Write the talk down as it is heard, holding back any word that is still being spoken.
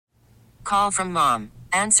Call from mom.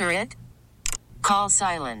 Answer it. Call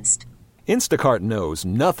silenced. Instacart knows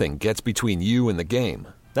nothing gets between you and the game.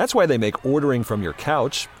 That's why they make ordering from your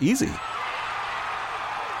couch easy.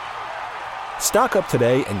 Stock up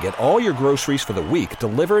today and get all your groceries for the week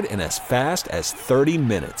delivered in as fast as 30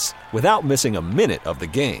 minutes without missing a minute of the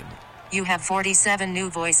game. You have 47 new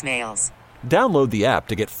voicemails. Download the app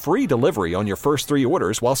to get free delivery on your first 3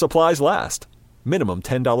 orders while supplies last. Minimum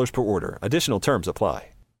 $10 per order. Additional terms apply.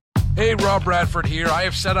 Hey, Rob Bradford here. I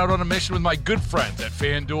have set out on a mission with my good friends at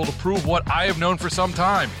FanDuel to prove what I have known for some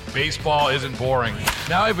time. Baseball isn't boring.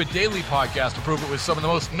 Now I have a daily podcast to prove it with some of the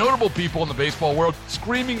most notable people in the baseball world,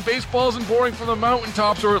 screaming baseball isn't boring from the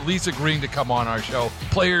mountaintops, or at least agreeing to come on our show.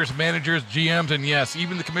 Players, managers, GMs, and yes,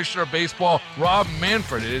 even the commissioner of baseball, Rob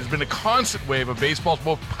Manfred. It has been a constant wave of baseball's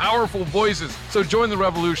most powerful voices. So join the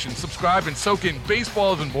revolution. Subscribe and soak in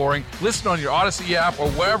Baseball Isn't Boring. Listen on your Odyssey app or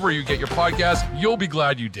wherever you get your podcasts. You'll be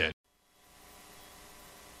glad you did.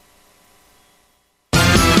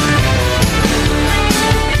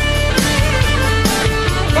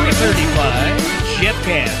 35, Jeff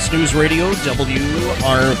Katz, News Radio,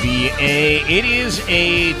 WRVA. It is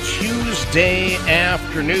a Tuesday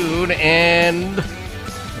afternoon, and the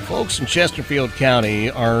folks in Chesterfield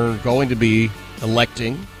County are going to be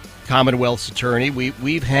electing Commonwealth's attorney.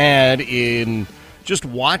 We've had, in just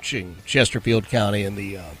watching Chesterfield County and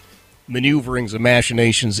the maneuverings and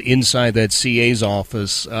machinations inside that CA's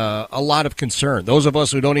office, a lot of concern. Those of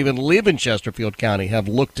us who don't even live in Chesterfield County have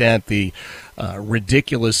looked at the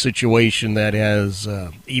ridiculous situation that has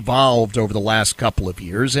evolved over the last couple of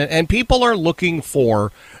years, and people are looking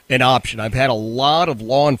for an option. I've had a lot of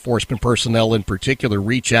law enforcement personnel in particular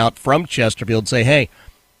reach out from Chesterfield and say, hey,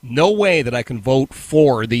 no way that I can vote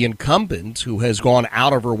for the incumbent who has gone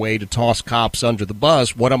out of her way to toss cops under the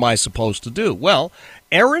bus. What am I supposed to do? Well,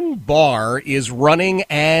 Erin Barr is running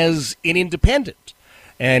as an independent,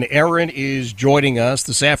 and Erin is joining us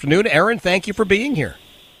this afternoon. Erin, thank you for being here.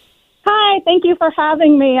 Hi, thank you for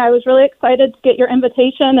having me. I was really excited to get your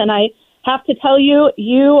invitation, and I have to tell you,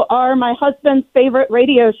 you are my husband's favorite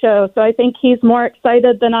radio show, so I think he's more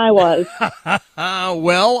excited than I was.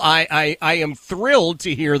 Well, I am thrilled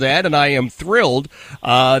to hear that, and I am thrilled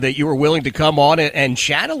that you were willing to come on and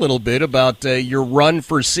chat a little bit about your run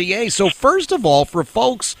for CA. So first of all, for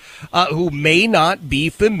folks who may not be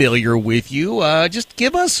familiar with you, just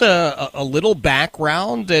give us a little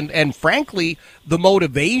background and frankly, the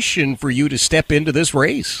motivation for you to step into this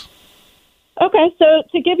race. Okay, so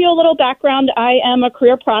to give you a little background, I am a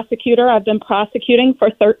career prosecutor. I've been prosecuting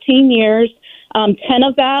for 13 years. 10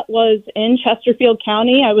 of that was in Chesterfield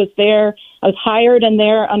County. I was hired in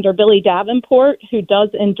there under Billy Davenport, who does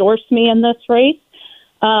endorse me in this race.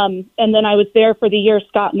 And then I was there for the year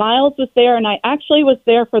Scott Miles was there, and I actually was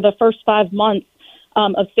there for the first 5 months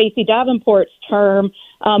of Stacey Davenport's term,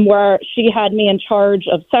 where she had me in charge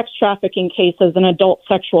of sex trafficking cases and adult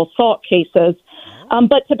sexual assault cases.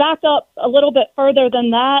 But to back up a little bit further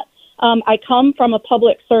than that, I come from a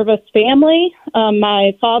public service family.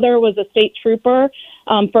 My father was a state trooper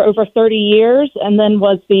for over 30 years and then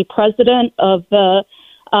was the president of the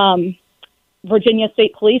Virginia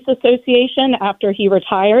State Police Association after he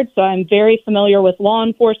retired. So I'm very familiar with law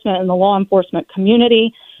enforcement and the law enforcement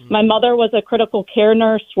community. My mother was a critical care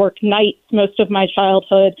nurse, worked nights most of my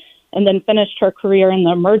childhood, and then finished her career in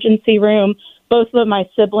the emergency room. Both of my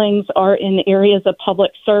siblings are in areas of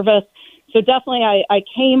public service. So definitely I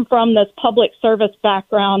came from this public service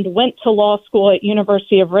background, went to law school at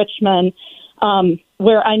University of Richmond,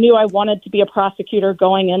 where I knew I wanted to be a prosecutor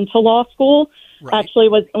going into law school. Right. Actually,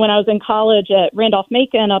 when I was in college at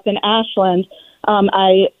Randolph-Macon up in Ashland,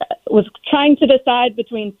 I was trying to decide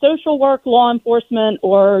between social work, law enforcement,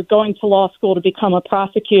 or going to law school to become a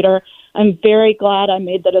prosecutor. I'm very glad I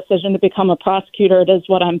made the decision to become a prosecutor. It is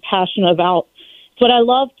what I'm passionate about. It's what I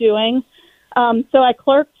love doing. So I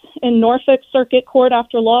clerked in Norfolk Circuit Court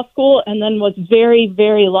after law school and then was very,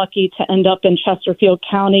 very lucky to end up in Chesterfield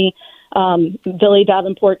County, Billy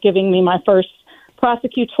Davenport giving me my first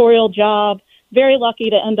prosecutorial job. Very lucky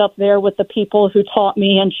to end up there with the people who taught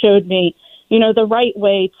me and showed me, the right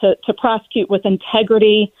way to prosecute with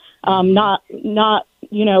integrity, not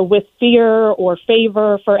with fear or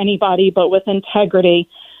favor for anybody, but with integrity.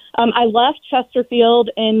 I left Chesterfield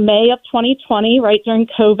in May of 2020, right during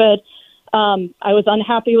COVID. I was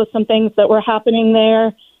unhappy with some things that were happening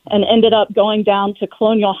there and ended up going down to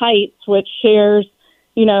Colonial Heights, which shares,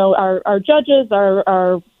 our judges,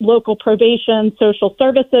 our local probation, social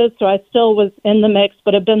services. So I still was in the mix,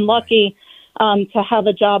 but have been lucky to have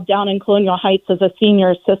a job down in Colonial Heights as a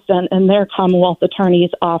senior assistant in their Commonwealth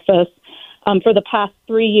attorney's office. for the past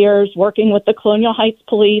 3 years, working with the Colonial Heights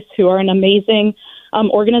Police, who are an amazing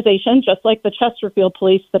organization, just like the Chesterfield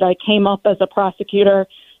Police that I came up as a prosecutor,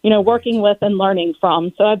 working with and learning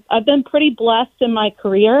from. So I've been pretty blessed in my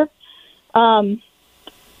career.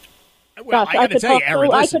 Well, Gosh, I got to tell you,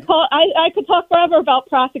 Erin, listen. I could talk forever about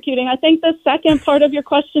prosecuting. I think the second part of your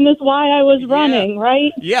question is why I was running,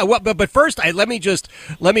 right? Yeah, well, but first, let me just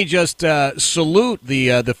salute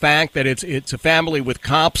the fact that it's a family with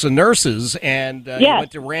cops and nurses, and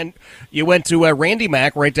you went to Randy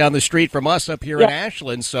Mack right down the street from us up here in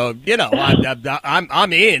Ashland. So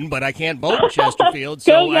I'm in, but I can't vote in Chesterfield.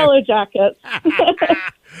 Go Yellow Jackets.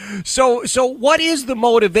 So what is the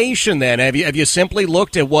motivation then? Have you simply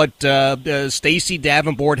looked at what Stacey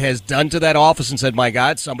Davenport has done to that office and said, "My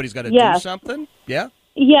God, somebody's got to do something"? Yeah.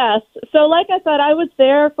 Yes. So, like I said, I was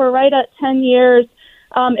there for right at 10 years.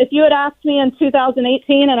 If you had asked me in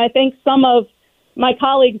 2018, and I think some of my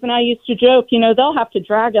colleagues and I used to joke, they'll have to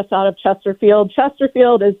drag us out of Chesterfield.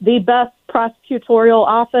 Chesterfield is the best prosecutorial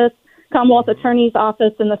office, Commonwealth Attorney's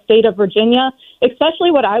Office in the state of Virginia,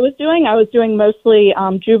 especially what I was doing. I was doing mostly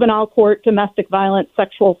juvenile court, domestic violence,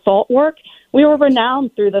 sexual assault work. We were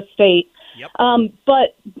renowned through the state. Yep.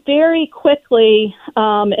 But very quickly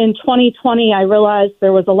in 2020, I realized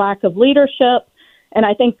there was a lack of leadership. And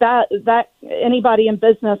I think that anybody in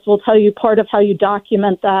business will tell you part of how you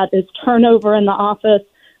document that is turnover in the office,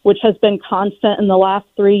 which has been constant in the last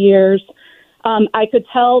 3 years. I could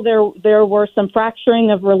tell there were some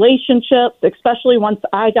fracturing of relationships, especially once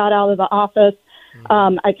I got out of the office.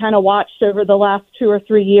 I kind of watched over the last 2 or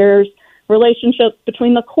 3 years, relationships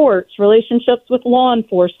between the courts, relationships with law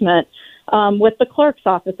enforcement, with the clerk's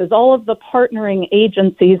offices, all of the partnering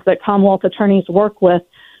agencies that Commonwealth attorneys work with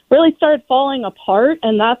really started falling apart.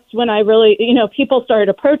 And that's when I really, people started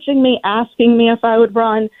approaching me, asking me if I would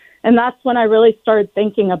run. And that's when I really started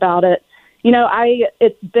thinking about it.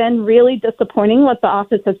 It's been really disappointing what the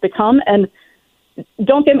office has become. And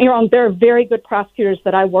don't get me wrong, there are very good prosecutors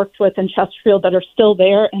that I worked with in Chesterfield that are still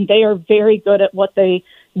there, and they are very good at what they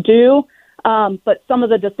do. But some of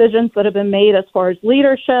the decisions that have been made as far as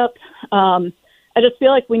leadership, I just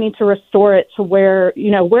feel like we need to restore it to where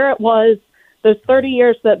it was those 30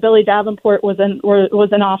 years that Billy Davenport was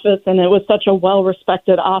in office, and it was such a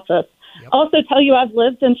well-respected office. Yep. I'll also tell you, I've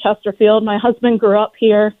lived in Chesterfield. My husband grew up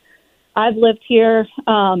here. I've lived here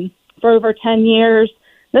for over 10 years.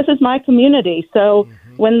 This is my community. So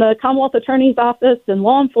when the Commonwealth Attorney's Office and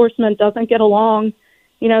law enforcement doesn't get along,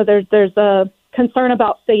 there's a concern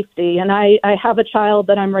about safety. And I have a child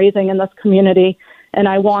that I'm raising in this community, and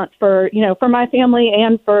I want for my family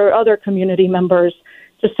and for other community members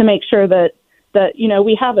just to make sure that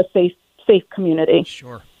we have a safe community.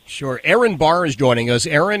 Sure. Erin Barr is joining us.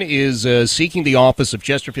 Erin is seeking the office of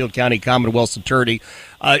Chesterfield County Commonwealth's attorney.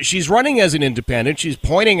 She's running as an independent. She's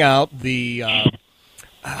pointing out the,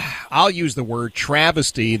 I'll use the word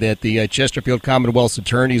travesty that the Chesterfield Commonwealth's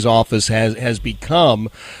attorney's office has become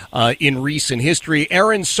in recent history.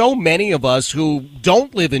 Erin, so many of us who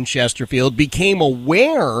don't live in Chesterfield became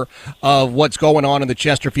aware of what's going on in the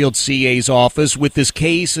Chesterfield CA's office with this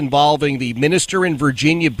case involving the minister in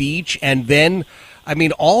Virginia Beach, and then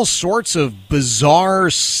all sorts of bizarre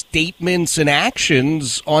statements and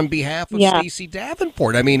actions on behalf of Stacey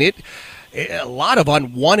Davenport. A lot of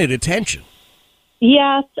unwanted attention.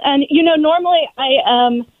 Yes, and normally I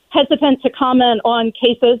am hesitant to comment on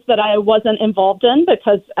cases that I wasn't involved in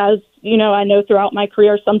because, as I know throughout my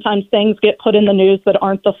career, sometimes things get put in the news that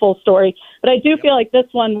aren't the full story. But I do feel like this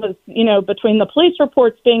one was, between the police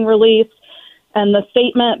reports being released and the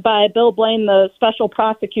statement by Bill Blaine, the special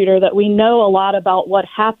prosecutor, that we know a lot about what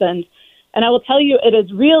happened. And I will tell you, it is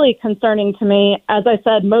really concerning to me. As I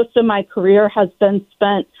said, most of my career has been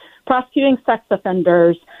spent prosecuting sex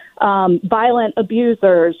offenders, violent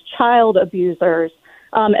abusers, child abusers.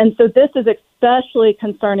 And so this is especially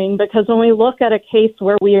concerning because when we look at a case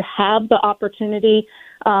where we have the opportunity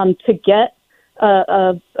to get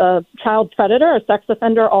a child predator, a sex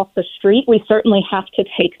offender off the street, we certainly have to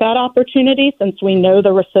take that opportunity since we know the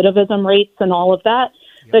recidivism rates and all of that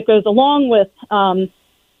goes along with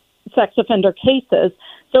sex offender cases.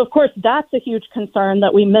 So, of course, that's a huge concern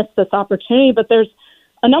that we missed this opportunity. But there's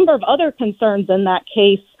a number of other concerns in that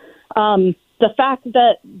case. The fact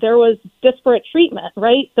that there was disparate treatment,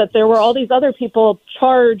 right? That there were all these other people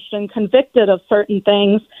charged and convicted of certain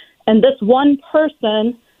things, and this one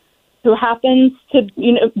person who happens to,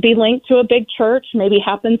 be linked to a big church, maybe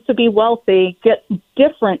happens to be wealthy, get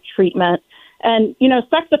different treatment. And,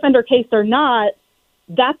 sex offender case or not,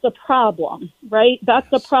 that's a problem, right? That's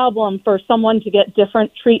a problem for someone to get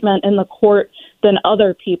different treatment in the court than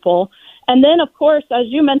other people. And then, of course, as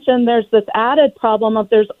you mentioned, there's this added problem of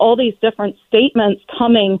there's all these different statements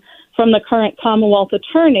coming from the current Commonwealth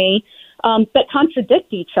attorney that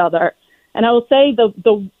contradict each other. And I will say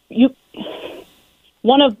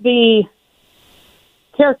one of the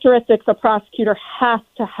characteristics a prosecutor has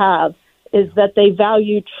to have is that they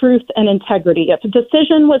value truth and integrity. If a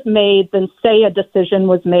decision was made, then say a decision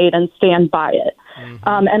was made and stand by it.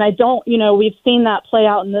 And I don't, we've seen that play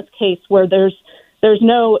out in this case where there's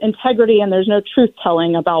no integrity and there's no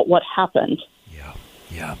truth-telling about what happened.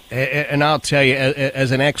 Yeah. And I'll tell you,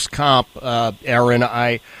 as an ex-cop, Erin,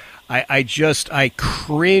 I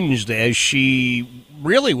cringed as she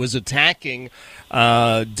really was attacking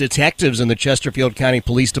detectives in the Chesterfield County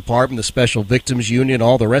Police Department, the Special Victims Union,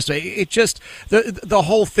 all the rest of it. It just, the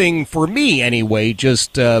whole thing, for me anyway,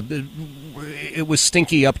 just, it was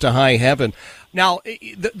stinky up to high heaven. Now,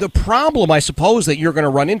 the problem, I suppose, that you're going to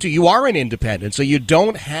run into, you are an independent, so you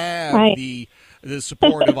don't have the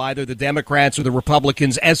support of either the Democrats or the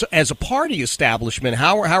Republicans as a party establishment.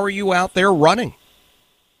 How are you out there running?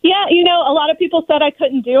 Yeah, a lot of people said I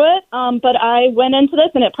couldn't do it, but I went into this,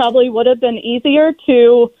 and it probably would have been easier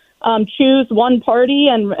to choose one party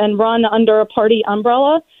and run under a party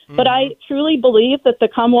umbrella. But I truly believe that the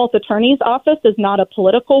Commonwealth Attorney's Office is not a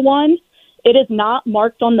political one. It is not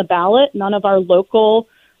marked on the ballot. None of our local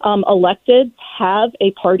electeds have a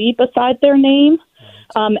party beside their name.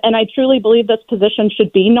 And I truly believe this position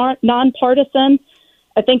should be nonpartisan.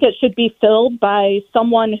 I think it should be filled by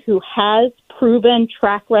someone who has proven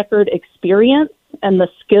track record experience and the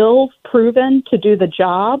skills proven to do the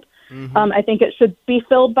job. I think it should be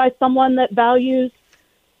filled by someone that values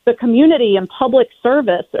the community and public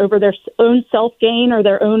service over their own self-gain or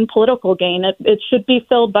their own political gain. It should be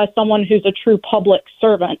filled by someone who's a true public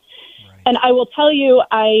servant. Right. And I will tell you,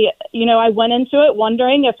 I went into it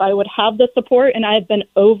wondering if I would have the support, and I have been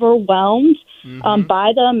overwhelmed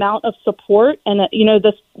by the amount of support. And,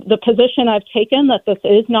 the position I've taken that this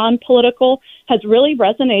is non-political has really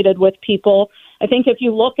resonated with people. I think if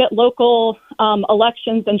you look at local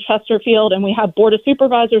elections in Chesterfield, and we have Board of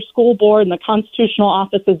Supervisors, School Board, and the Constitutional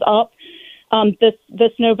Office is up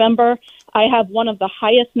this November, I have one of the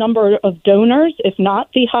highest number of donors, if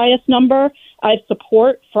not the highest number. I have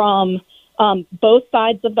support from both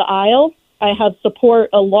sides of the aisle. I have support,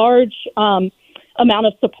 a large amount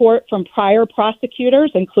of support from prior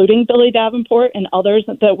prosecutors, including Billy Davenport and others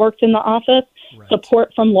that worked in the office,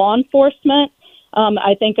 support from law enforcement.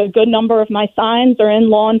 I think a good number of my signs are in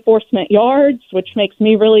law enforcement yards, which makes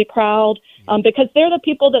me really proud because they're the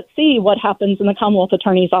people that see what happens in the Commonwealth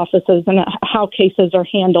Attorney's offices and how cases are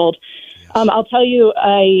handled. I'll tell you,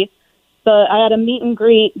 I had a meet and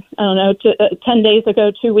greet, 10 days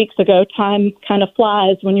ago, 2 weeks ago. Time kind of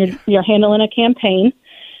flies when you're handling a campaign.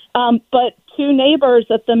 But two neighbors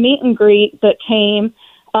at the meet and greet that came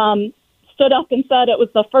stood up and said it was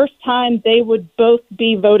the first time they would both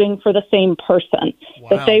be voting for the same person,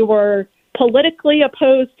 that they were politically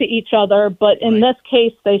opposed to each other, but in this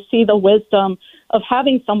case, they see the wisdom of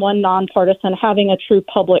having someone nonpartisan, having a true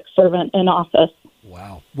public servant in office.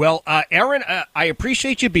 Wow. Well, Erin, I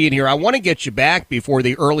appreciate you being here. I want to get you back before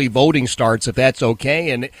the early voting starts, if that's okay.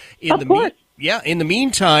 And in the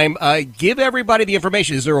meantime, give everybody the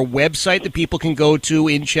information. Is there a website that people can go to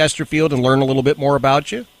in Chesterfield and learn a little bit more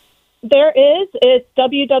about you? There is. It's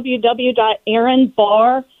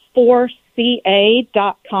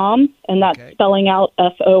www.erinbar4ca.com, and that's spelling out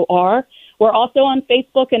FOR. We're also on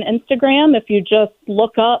Facebook and Instagram. If you just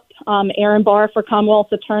look up Erin Barr for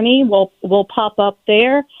Commonwealth Attorney, we'll pop up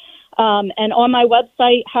there. And on my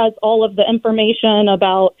website has all of the information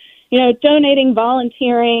about, donating,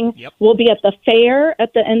 volunteering. We'll be at the fair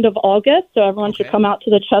at the end of August, so everyone should come out to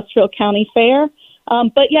the Chesterfield County Fair.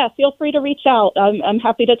 But yeah, feel free to reach out. I'm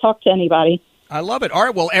happy to talk to anybody. I love it. All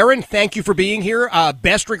right. Well, Erin, thank you for being here.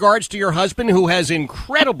 Best regards to your husband, who has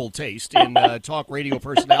incredible taste in talk radio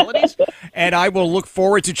personalities. And I will look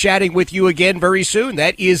forward to chatting with you again very soon.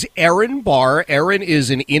 That is Erin Barr. Erin is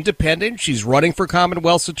an independent. She's running for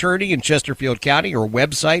Commonwealth's attorney in Chesterfield County. Her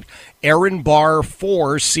website,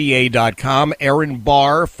 erinbar4ca.com,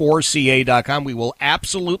 erinbar4ca.com. We will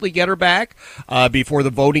absolutely get her back before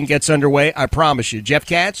the voting gets underway. I promise you. Jeff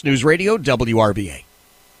Katz, News Radio, WRVA.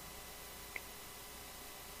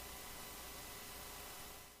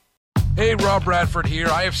 Hey, Rob Bradford here.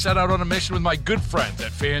 I have set out on a mission with my good friends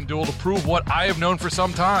at FanDuel to prove what I have known for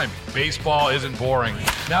some time. Baseball isn't boring.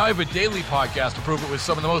 Now I have a daily podcast to prove it with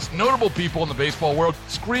some of the most notable people in the baseball world,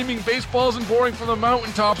 screaming baseball isn't boring from the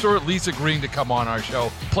mountaintops, or at least agreeing to come on our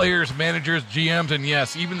show. Players, managers, GMs, and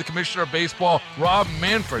yes, even the commissioner of baseball, Rob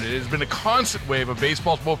Manfred. It has been a constant wave of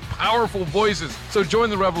baseball's most powerful voices. So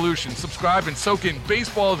join the revolution. Subscribe and soak in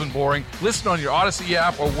Baseball Isn't Boring. Listen on your Odyssey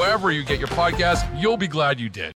app or wherever you get your podcasts. You'll be glad you did.